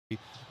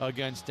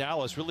against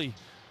Dallas. Really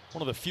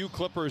one of the few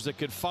Clippers that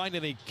could find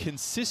any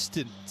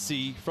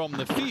consistency from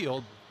the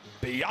field.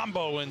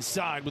 Biyombo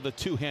inside with a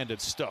two-handed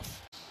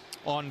stuff.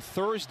 On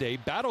Thursday,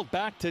 battled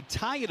back to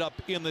tie it up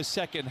in the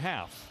second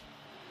half.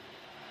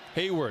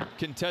 Hayward,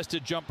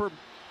 contested jumper,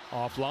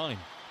 offline.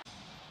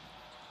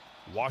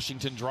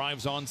 Washington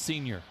drives on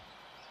Senior.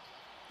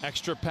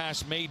 Extra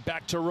pass made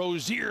back to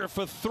Rozier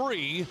for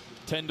three.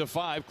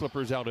 10-5,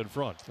 Clippers out in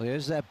front.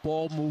 There's that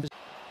ball move.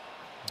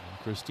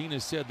 Christina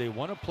said they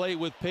want to play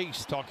with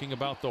pace, talking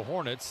about the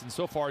Hornets, and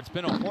so far it's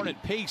been a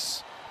Hornet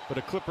pace, but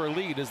a Clipper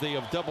lead as they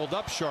have doubled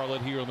up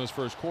Charlotte here in this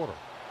first quarter.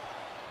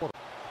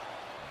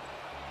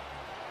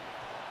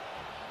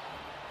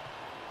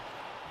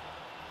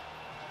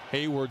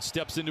 Hayward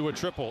steps into a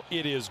triple.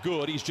 It is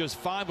good. He's just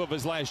 5 of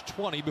his last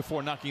 20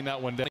 before knocking that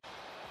one down.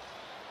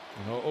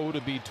 0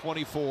 to be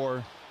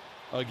 24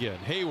 again.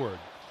 Hayward,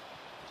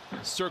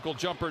 circle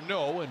jumper,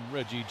 no, and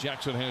Reggie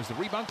Jackson has the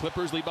rebound.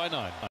 Clippers lead by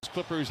 9.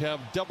 Clippers have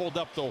doubled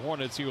up the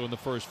Hornets here in the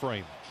first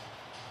frame.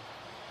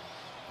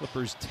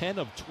 Clippers 10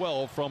 of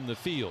 12 from the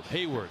field.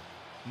 Hayward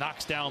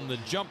knocks down the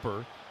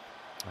jumper,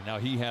 and now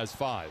he has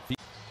 5.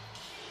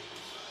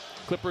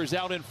 Clippers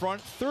out in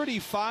front,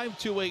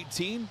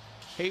 35-18.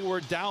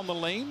 Hayward down the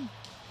lane.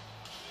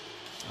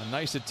 A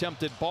nice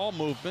attempted ball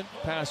movement.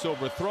 Pass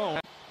overthrown.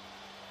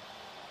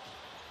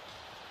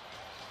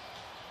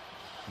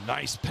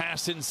 Nice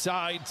pass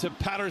inside to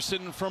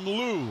Patterson from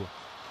Lou.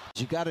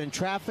 He got in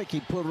traffic.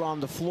 He put it on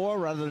the floor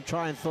rather than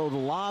try and throw the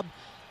lob.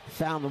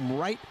 Found him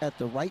right at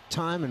the right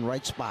time and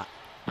right spot.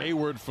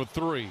 Hayward for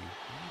 3.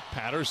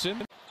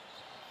 Patterson.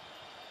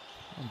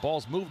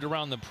 Ball's moved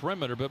around the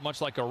perimeter, but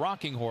much like a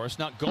rocking horse,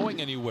 not going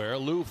anywhere.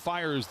 Lou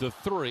fires the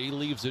 3,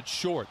 leaves it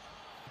short.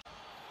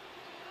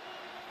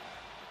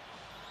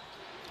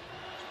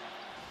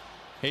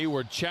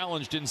 Hayward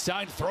challenged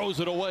inside, throws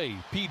it away.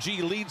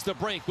 PG leads the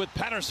break with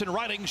Patterson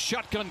riding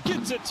shotgun,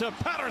 gets it to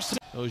Patterson.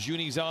 Those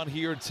unis on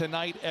here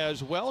tonight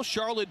as well.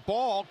 Charlotte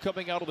ball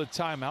coming out of the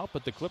timeout,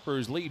 but the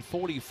Clippers lead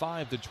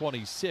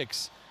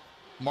 45-26.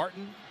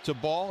 Martin to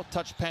ball,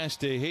 touch pass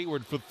to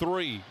Hayward for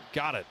 3.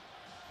 Got it.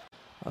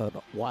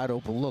 Wide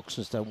open look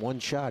since that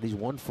one shot. He's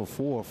 1 for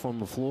 4 from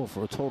the floor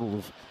for a total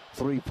of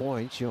 3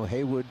 points. You know,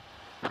 Hayward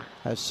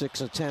has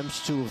 6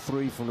 attempts, 2 of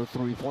 3 from the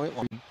 3-point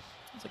line.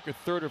 It's like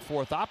your 3rd or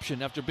 4th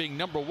option after being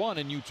 #1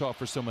 in Utah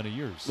for so many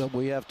years. But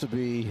we have to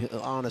be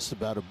honest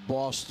about it.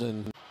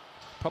 Boston.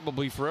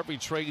 Probably for every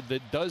trade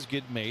that does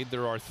get made,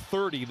 there are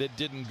 30 that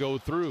didn't go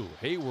through.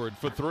 Hayward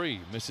for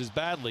 3, misses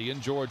badly,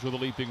 and George with a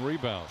leaping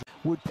rebound.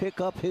 Would pick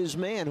up his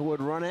man who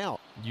would run out.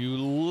 You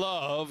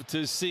love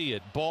to see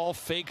it. Ball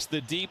fakes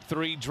the deep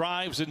 3,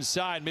 drives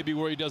inside, maybe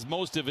where he does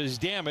most of his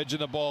damage,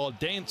 and the ball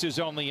dances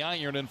on the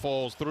iron and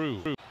falls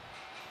through.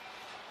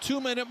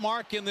 2-minute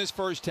mark in this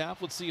first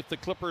half. Let's see if the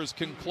Clippers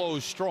can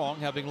close strong,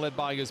 having led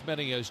by as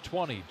many as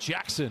 20.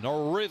 Jackson,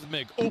 a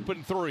rhythmic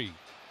open 3.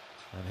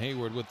 And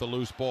Hayward with the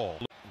loose ball.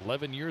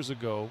 11 years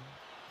ago,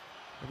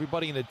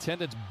 everybody in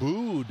attendance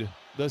booed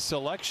the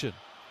selection.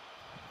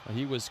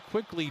 He was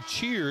quickly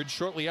cheered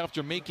shortly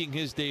after making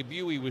his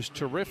debut. He was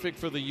terrific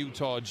for the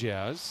Utah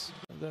Jazz,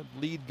 the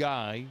lead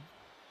guy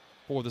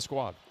for the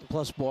squad.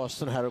 Plus,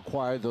 Boston had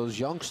acquired those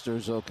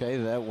youngsters, okay,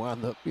 that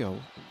wound up, you know,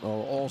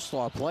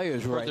 all-star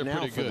players right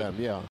now for them.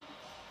 Yeah.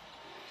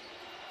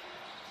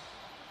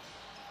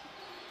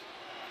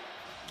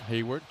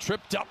 Hayward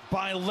tripped up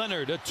by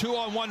Leonard. A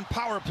 2-on-1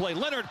 power play.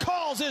 Leonard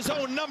calls his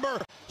own number.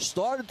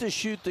 Started to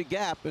shoot the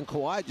gap, and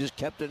Kawhi just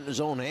kept it in his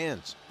own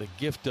hands. The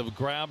gift of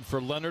grab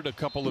for Leonard. A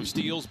couple of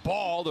steals.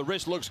 Ball. The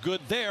wrist looks good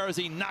there as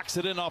he knocks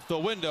it in off the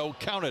window.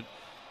 Count it.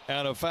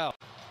 And a foul.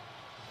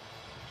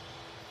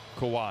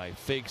 Kawhi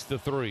fakes the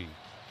 3.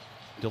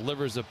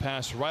 Delivers a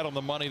pass right on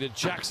the money to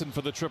Jackson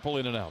for the triple,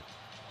 in and out.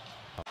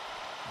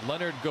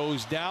 Leonard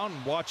goes down,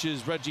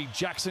 watches Reggie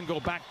Jackson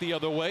go back the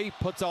other way,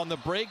 puts on the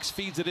brakes,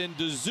 feeds it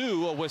into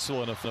Zoo, a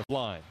whistle and a flip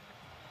line.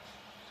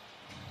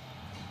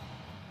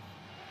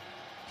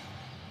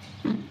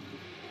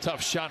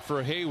 Tough shot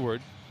for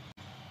Hayward.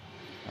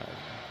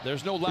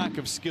 There's no lack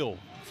of skill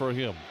for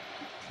him.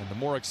 And the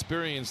more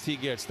experienced he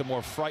gets, the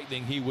more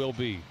frightening he will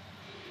be.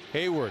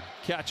 Hayward,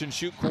 catch and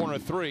shoot corner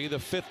 3. The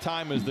 5th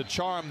time is the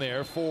charm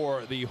there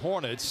for the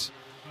Hornets.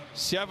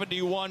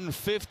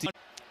 71-50.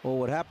 Well,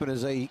 what happened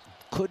is they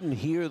couldn't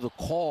hear the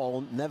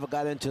call, never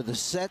got into the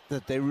set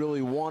that they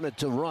really wanted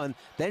to run,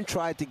 then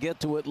tried to get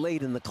to it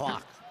late in the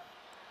clock.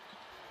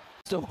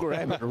 Still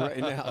grabbing it right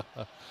now.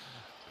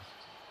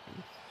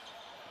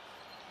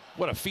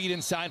 What a feed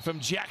inside from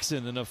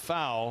Jackson, and a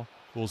foul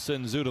will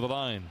send Zoo to the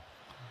line.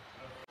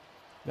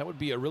 That would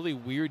be a really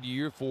weird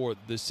year for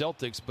the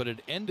Celtics, but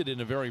it ended in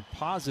a very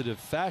positive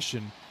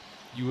fashion.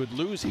 You would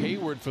lose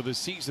Hayward for the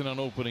season on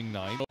opening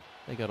night.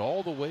 They got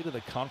all the way to the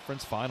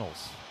conference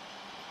finals.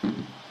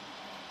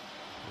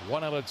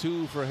 1 out of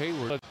 2 for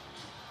Hayward.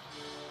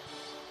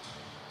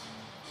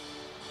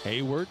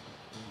 Hayward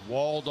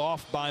walled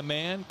off by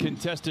man.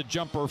 Contested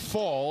jumper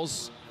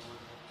falls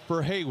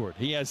for Hayward.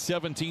 He has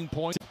 17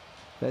 points.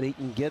 That he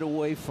can get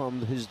away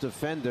from his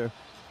defender,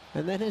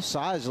 and then his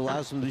size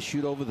allows him to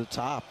shoot over the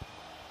top.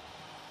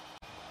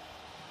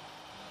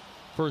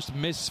 First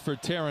miss for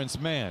Terrence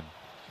Mann.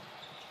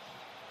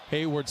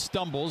 Hayward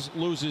stumbles,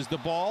 loses the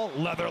ball.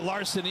 Leather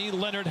larceny.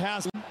 Leonard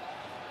has.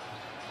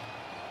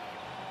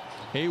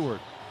 Hayward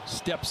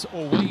steps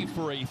away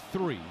for a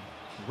three.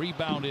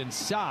 Rebound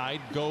inside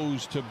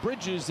goes to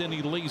Bridges, and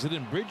he lays it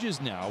in.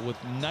 Bridges now with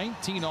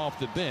 19 off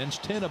the bench,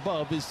 10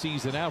 above his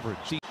season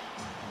average.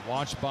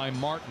 Watched by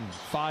Martin.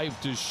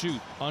 5 to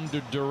shoot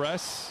under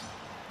duress.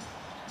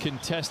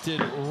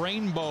 Contested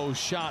rainbow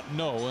shot,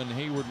 no, and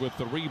Hayward with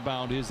the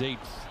rebound, his 8th.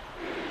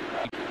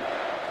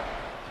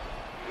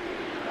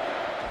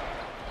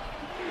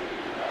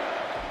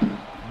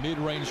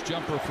 Mid-range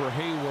jumper for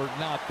Hayward,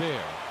 not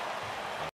there.